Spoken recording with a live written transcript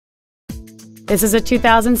This is a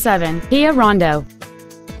 2007 Kia Rondo.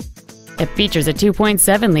 It features a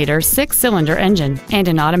 2.7-liter 6-cylinder engine and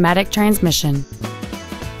an automatic transmission.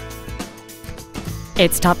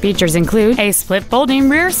 Its top features include a split folding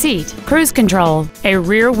rear seat, cruise control, a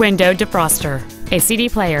rear window defroster, a CD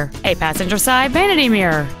player, a passenger side vanity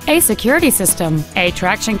mirror, a security system, a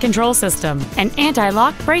traction control system, an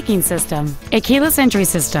anti-lock braking system, a keyless entry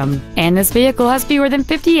system, and this vehicle has fewer than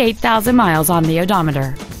 58,000 miles on the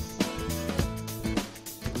odometer.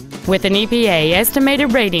 With an EPA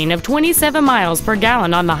estimated rating of 27 miles per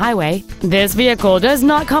gallon on the highway, this vehicle does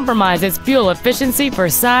not compromise its fuel efficiency for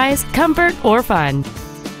size, comfort, or fun.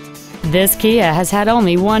 This Kia has had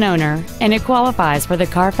only one owner, and it qualifies for the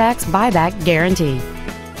Carfax buyback guarantee.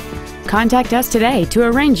 Contact us today to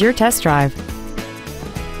arrange your test drive.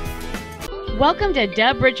 Welcome to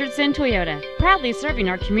Dub Richardson Toyota, proudly serving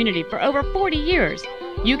our community for over 40 years.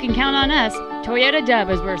 You can count on us. Toyota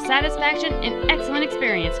Dub is where satisfaction and excellent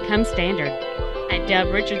experience come standard. At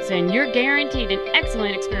Dub Richardson, you're guaranteed an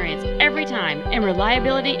excellent experience every time, and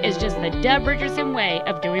reliability is just the Dub Richardson way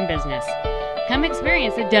of doing business. Come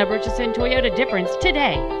experience the Dub Richardson Toyota difference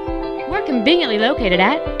today. We're conveniently located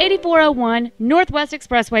at 8401 Northwest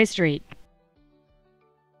Expressway Street.